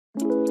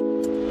Hi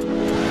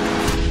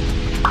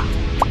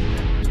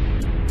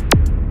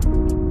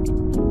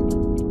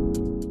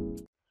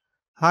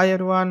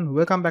everyone,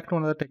 welcome back to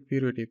another Tech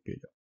Video Tip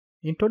video.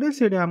 In today's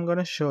video, I'm going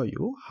to show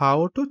you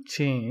how to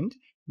change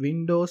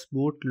Windows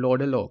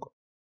bootloader logo.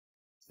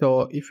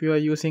 So if you are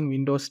using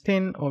Windows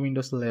 10 or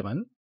Windows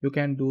 11, you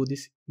can do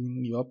this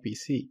in your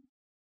PC.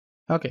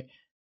 Okay,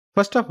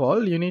 first of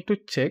all, you need to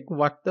check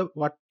what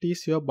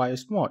is your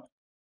BIOS mode.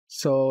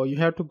 So you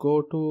have to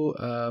go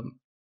to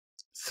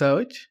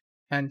search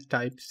and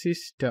type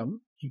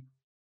system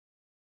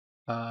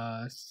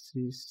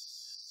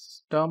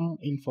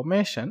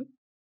information.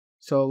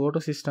 So go to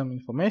system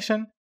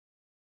information,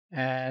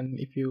 and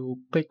if you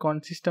click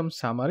on system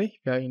summary,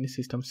 if you are in the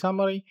system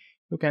summary,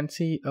 you can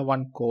see a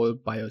one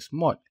called BIOS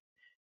mode.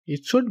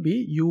 It should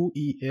be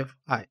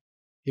UEFI.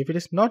 If it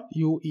is not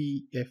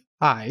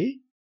UEFI,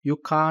 you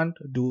can't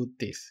do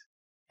this,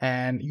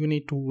 and you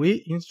need to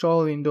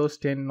reinstall Windows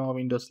 10 or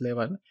Windows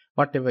 11,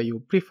 whatever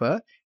you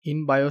prefer,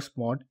 in BIOS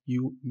mode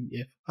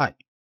UEFI.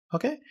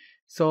 Okay,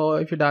 so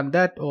if you done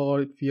that,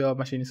 or if your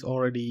machine is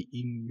already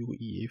in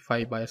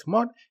UEFI BIOS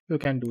mode, you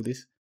can do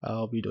this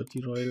video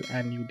tutorial,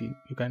 and you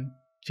can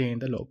change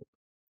the logo.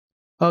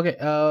 Okay,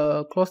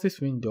 close this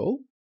window,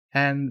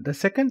 and the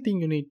second thing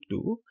you need to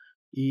do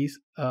is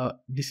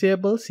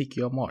disable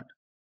secure mode.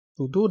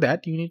 To do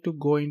that, you need to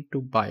go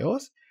into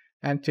BIOS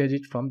and change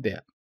it from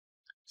there.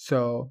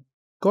 So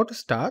go to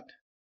start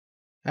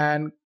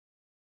and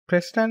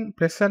press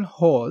and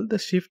hold the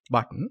shift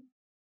button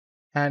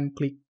and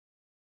click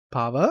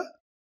power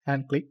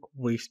and click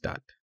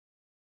restart.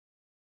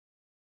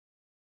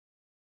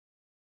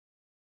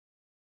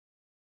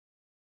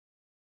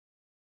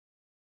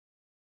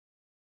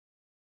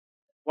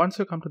 Once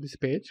you come to this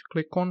page,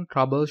 click on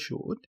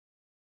troubleshoot.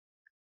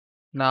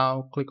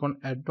 Now click on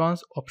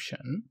advanced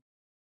option.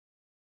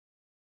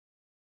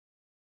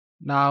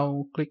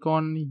 Now click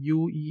on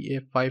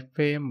UEFI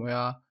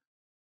firmware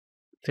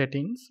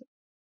settings,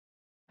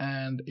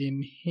 and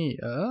in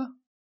here,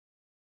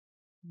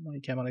 my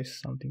camera is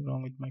something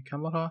wrong with my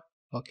camera.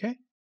 Okay,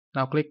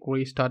 now click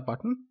restart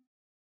button.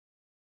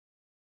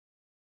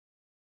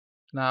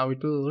 Now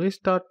it will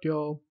restart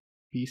your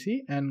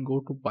PC and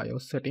go to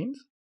BIOS settings.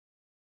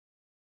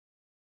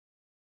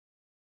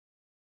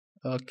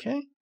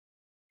 Okay,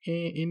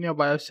 in your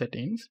BIOS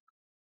settings,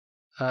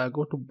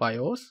 go to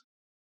BIOS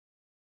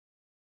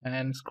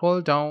and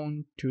scroll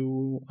down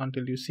to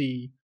until you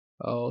see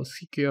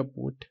secure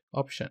boot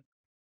option.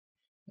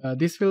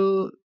 This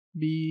will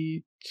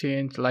be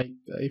changed, like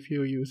if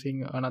you're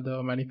using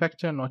another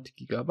manufacturer, not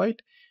Gigabyte,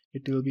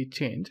 it will be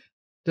changed.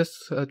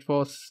 Just search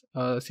for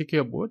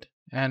secure boot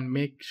and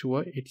make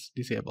sure it's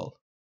disabled.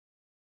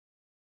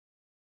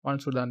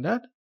 Once you've done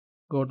that,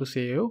 go to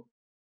save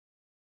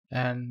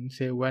and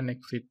save and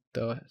exit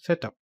the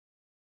setup.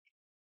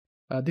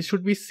 This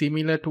should be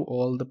similar to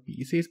all the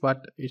PCs,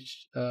 but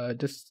it's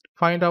just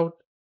find out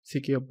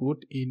secure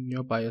boot in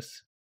your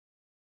BIOS.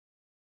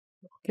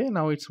 Okay,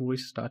 now it's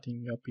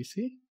restarting your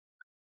PC.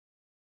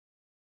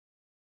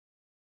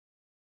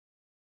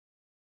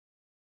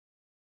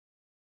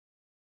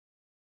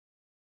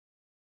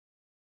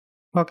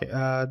 Okay,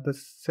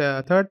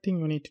 the third thing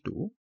you need to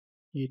do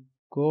is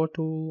go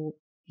to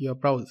your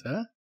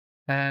browser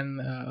and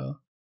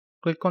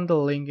click on the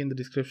link in the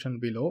description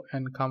below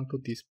and come to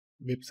this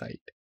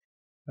website.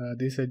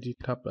 This is a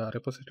GitHub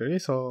repository.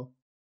 So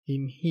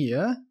in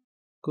here,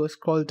 go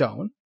scroll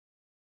down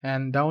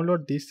and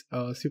download this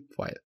zip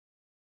file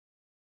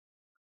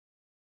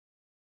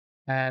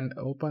and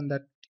open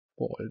that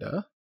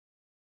folder.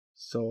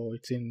 So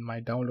it's in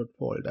my download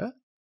folder.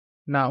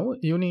 Now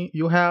you need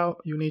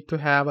to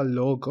have a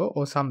logo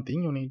or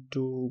something you need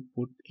to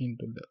put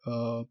into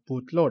the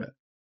bootloader.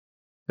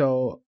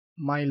 So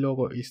my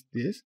logo is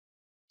this.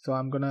 So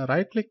I'm gonna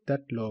right click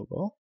that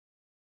logo,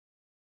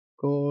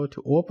 go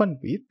to open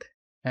with,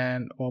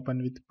 and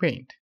open with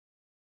paint.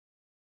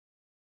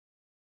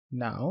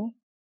 Now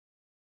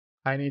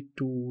I need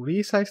to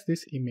resize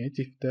this image.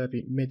 If the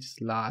image is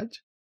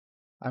large,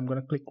 I'm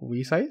gonna click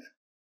resize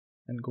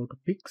and go to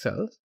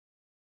pixels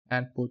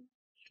and put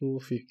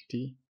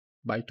 250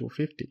 by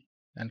 250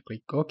 and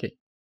click OK.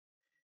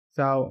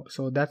 So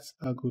that's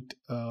a good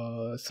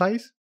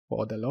size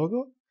for the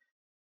logo.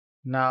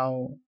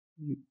 Now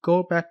you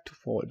go back to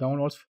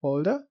downloads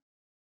folder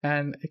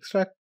and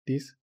extract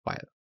this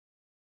file.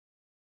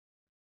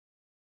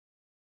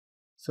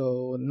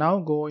 So now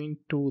go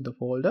into the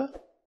folder.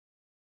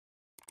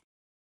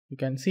 You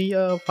can see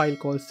a file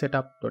called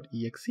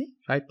setup.exe.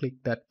 Right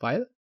click that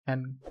file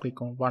and click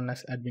on run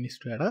as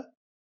administrator.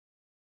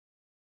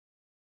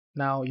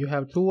 Now you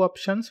have two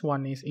options.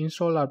 One is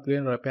install,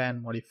 upgrade, repair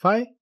and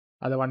modify.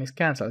 Other one is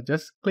cancel.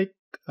 Just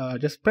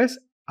press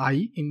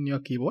I in your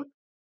keyboard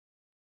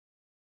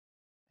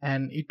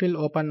and it will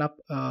open up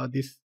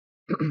this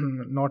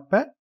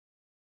notepad.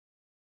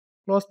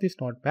 Close this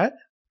notepad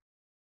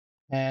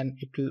and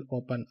it will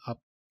open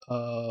up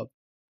a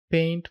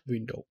paint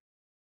window.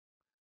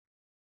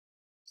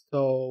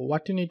 So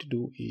what you need to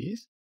do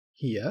is,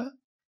 here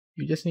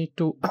you just need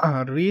to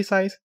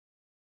resize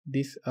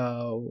this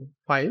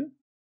file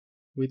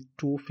with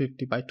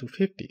 250 by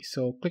 250.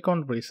 So click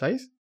on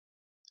resize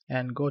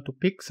and go to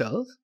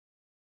pixels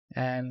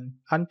and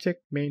uncheck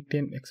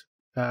maintain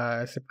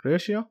aspect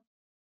ratio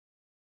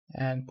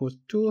and put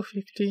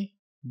 250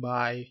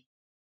 by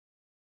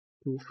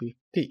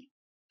 250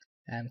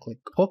 and click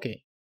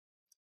OK.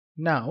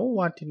 Now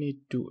what you need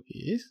to do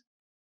is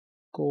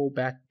go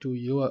back to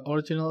your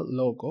original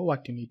logo.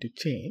 What you need to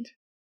change,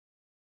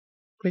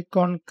 click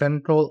on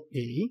Ctrl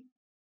A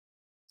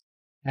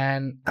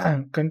and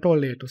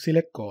Ctrl A to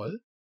select all,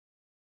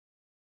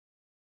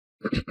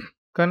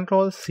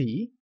 Ctrl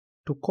C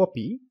to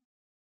copy,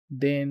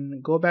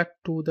 then go back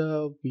to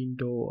the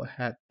window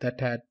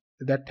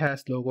that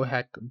has logo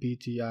hack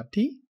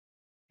bgrt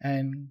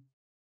and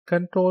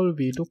Ctrl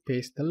V to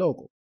paste the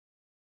logo.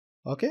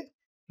 Okay,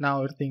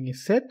 now everything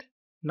is set.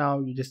 Now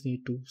you just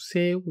need to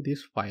save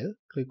this file.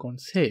 Click on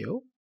save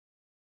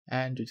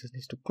and you just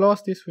need to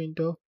close this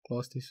window,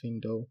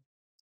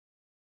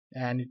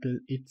 and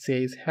it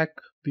says hack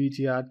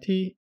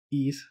bgrt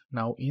is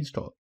now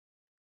installed.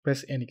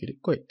 Press any key to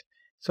quit.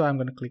 So I'm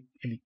going to click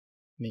any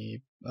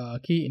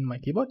key in my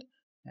keyboard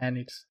and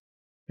it's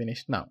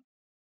finished now.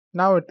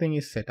 Now everything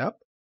is set up.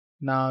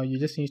 Now you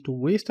just need to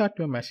restart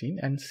your machine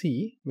and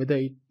see whether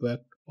it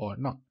worked or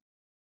not.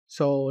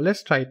 So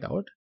let's try it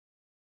out.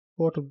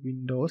 Go to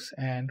Windows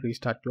and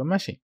restart your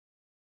machine.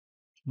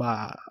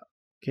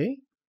 Okay.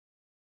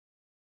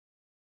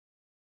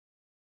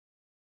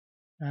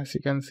 As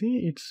you can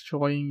see, it's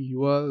showing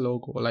your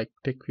logo, like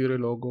TechFury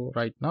logo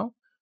right now.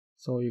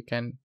 So you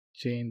can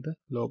change the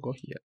logo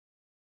here.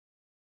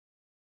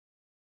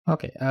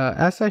 Okay,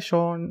 as I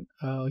shown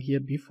here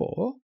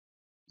before,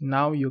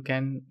 now your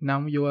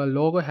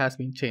logo has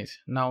been changed.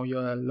 Now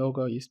your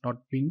logo is not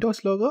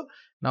Windows logo.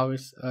 Now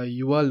it's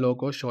your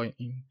logo showing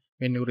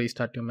when you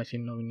restart your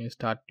machine or when you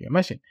start your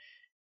machine.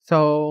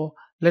 So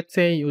let's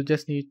say you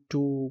just need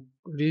to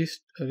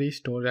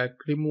restore, like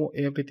remove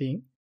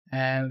everything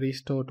and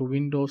restore to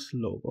Windows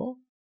logo.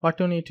 What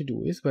you need to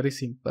do is very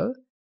simple.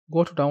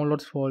 Go to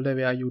downloads folder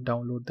where you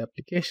download the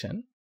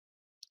application.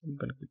 I'm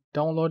going to click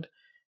download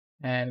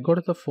and go to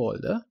the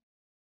folder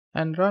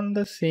and run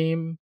the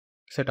same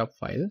setup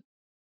file.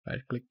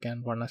 Right click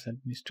and run as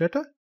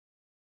administrator.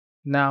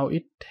 Now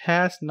it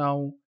has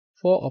now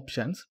 4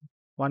 options.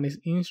 One is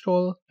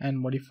install and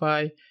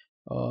modify.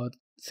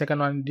 Second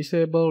one,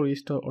 disable,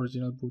 restore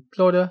original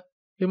bootloader,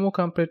 remove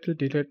completely,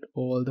 delete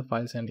all the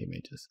files and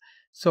images.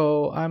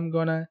 So I'm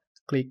gonna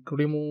click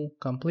remove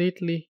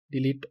completely,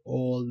 delete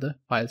all the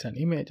files and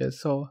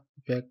images. So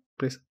if I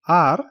press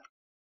R,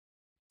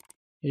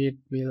 it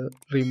will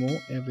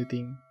remove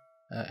everything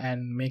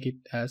and make it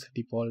as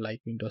default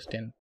like Windows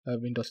 10,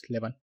 Windows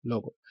 11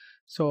 logo.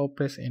 So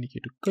press any key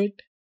to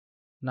quit.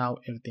 Now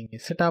everything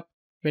is set up.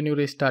 When you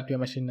restart your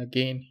machine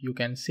again, you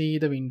can see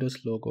the Windows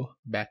logo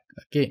back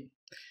again.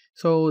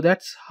 So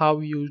that's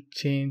how you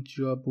change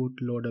your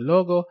bootloader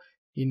logo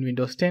in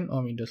Windows 10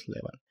 or Windows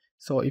 11.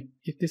 So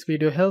if this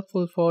video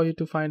helpful for you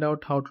to find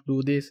out how to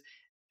do this,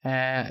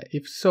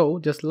 if so,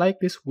 just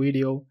like this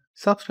video,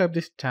 subscribe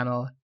this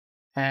channel,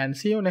 and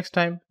see you next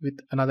time with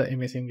another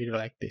amazing video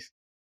like this.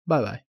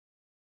 Bye bye.